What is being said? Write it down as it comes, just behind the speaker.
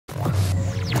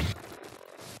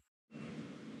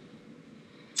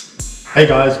Hey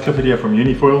guys, Clifford here from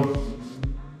Unifoil.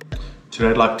 Today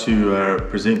I'd like to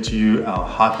present to you our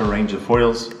hyper range of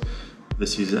foils.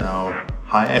 This is our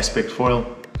high aspect foil.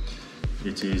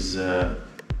 It is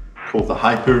called the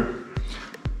hyper.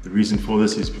 The reason for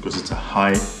this is because it's a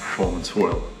high performance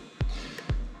foil.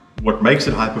 What makes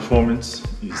it high performance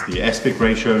is the aspect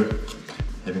ratio.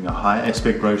 Having a high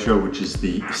aspect ratio, which is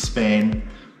the span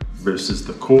versus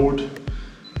the chord,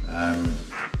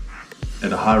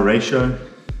 at a high ratio.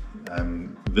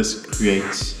 This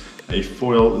creates a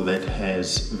foil that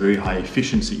has very high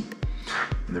efficiency.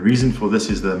 And the reason for this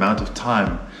is the amount of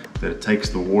time that it takes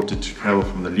the water to travel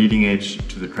from the leading edge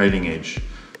to the trailing edge.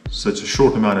 So it's a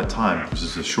short amount of time because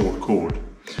it's a short chord.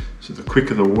 So the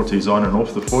quicker the water is on and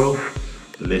off the foil,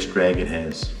 the less drag it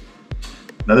has.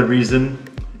 Another reason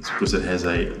is because it has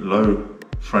a low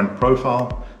front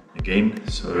profile, again,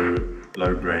 so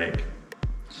low drag.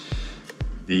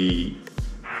 The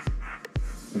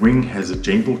wing has a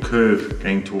gentle curve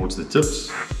going towards the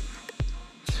tips.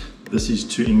 This is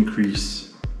to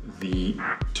increase the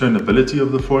turnability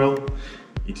of the foil.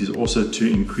 It is also to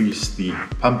increase the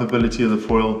pumpability of the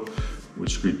foil,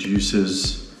 which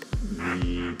reduces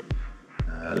the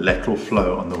lateral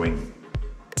flow on the wing.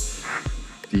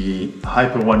 The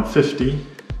Hyper 150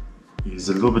 is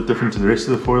a little bit different to the rest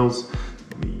of the foils.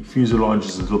 The fuselage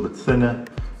is a little bit thinner,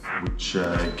 which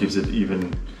gives it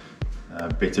even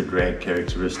better drag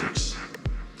characteristics.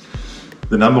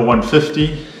 The number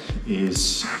 150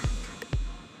 is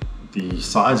the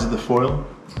size of the foil,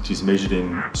 which is measured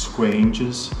in square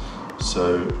inches.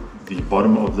 So the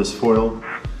bottom of this foil,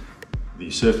 the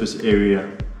surface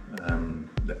area,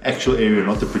 the actual area,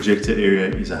 not the projected area,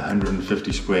 is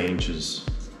 150 square inches.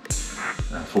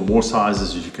 For more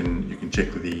sizes, you can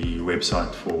check the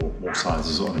website for more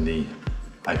sizes on the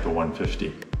Hyper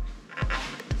 150.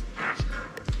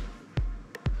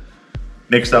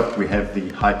 Next up, we have the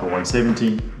Hyper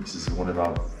 170. This is one of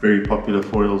our very popular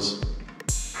foils.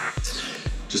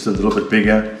 Just a little bit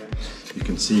bigger. You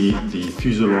can see the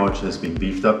fuselage has been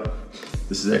beefed up.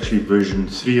 This is actually version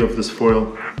 3 of this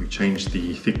foil. We changed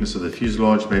the thickness of the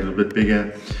fuselage, made it a little bit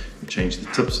bigger. We changed the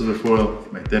tips of the foil,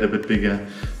 made that a bit bigger.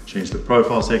 Changed the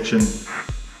profile section.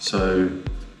 So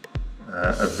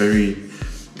a very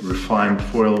refined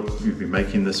foil. We've been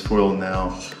making this foil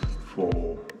now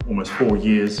for almost 4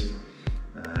 years.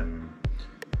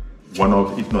 One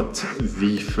of, if not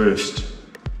the first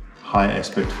high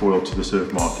aspect foil to the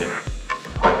surf market,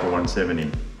 Hyper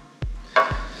 170.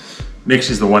 Next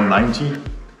is the 190.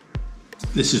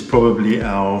 This is probably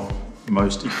our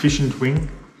most efficient wing.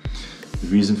 The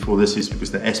reason for this is because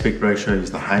the aspect ratio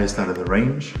is the highest out of the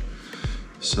range.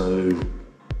 So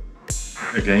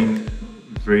again,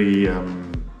 very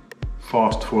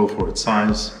fast foil for its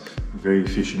size, very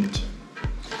efficient.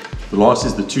 The last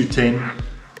is the 210.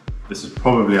 This is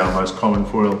probably our most common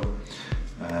foil.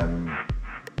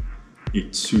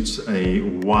 It suits a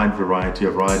wide variety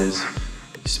of riders,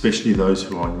 especially those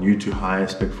who are new to high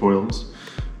aspect foils.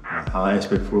 High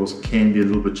aspect foils can be a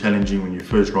little bit challenging when you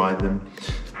first ride them.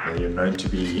 They are known to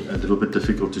be a little bit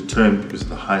difficult to turn because of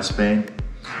the high span.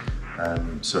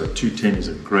 So 210 is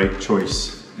a great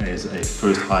choice as a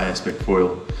first high aspect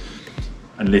foil.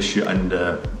 Unless you're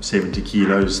under 70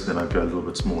 kilos, then I'd go a little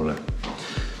bit smaller.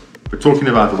 But talking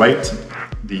about weight,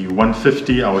 the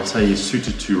 150 I would say is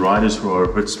suited to riders who are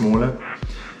a bit smaller.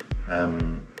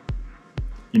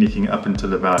 Anything up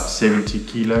until about 70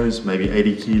 kilos, maybe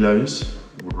 80 kilos,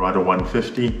 would ride a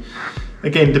 150.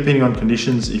 Again, depending on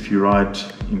conditions, if you ride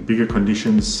in bigger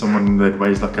conditions, someone that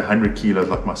weighs like 100 kilos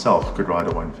like myself could ride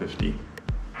a 150.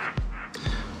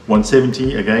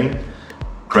 170, again,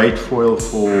 great foil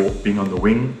for being on the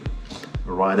wing.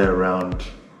 A rider around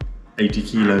 80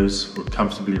 kilos would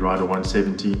comfortably ride a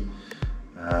 170.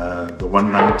 The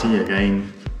 190,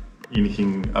 again,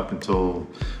 anything up until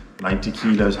 90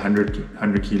 kilos,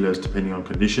 100 kilos depending on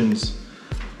conditions.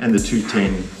 And the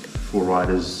 210 for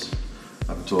riders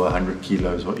up until 100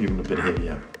 kilos or even a bit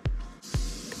heavier.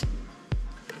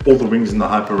 All the wings in the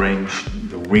Hyper range,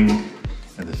 the wing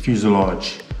and the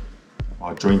fuselage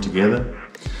are joined together.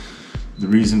 The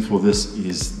reason for this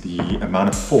is the amount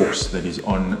of force that is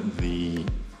on the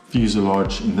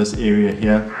fuselage in this area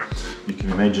here. You can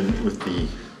imagine with the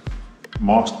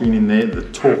mast being in there, the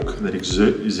torque that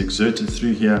is exerted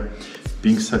through here,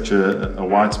 being such a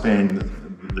wide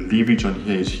span, the leverage on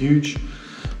here is huge.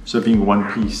 So being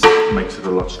one piece makes it a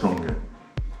lot stronger.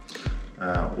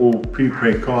 All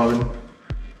pre-preg carbon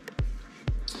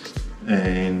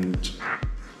and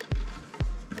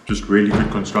just really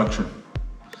good construction.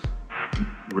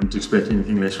 Wouldn't expect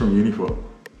anything less from Unifoil.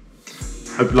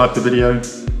 Hope you liked the video.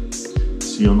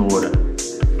 See you on the water.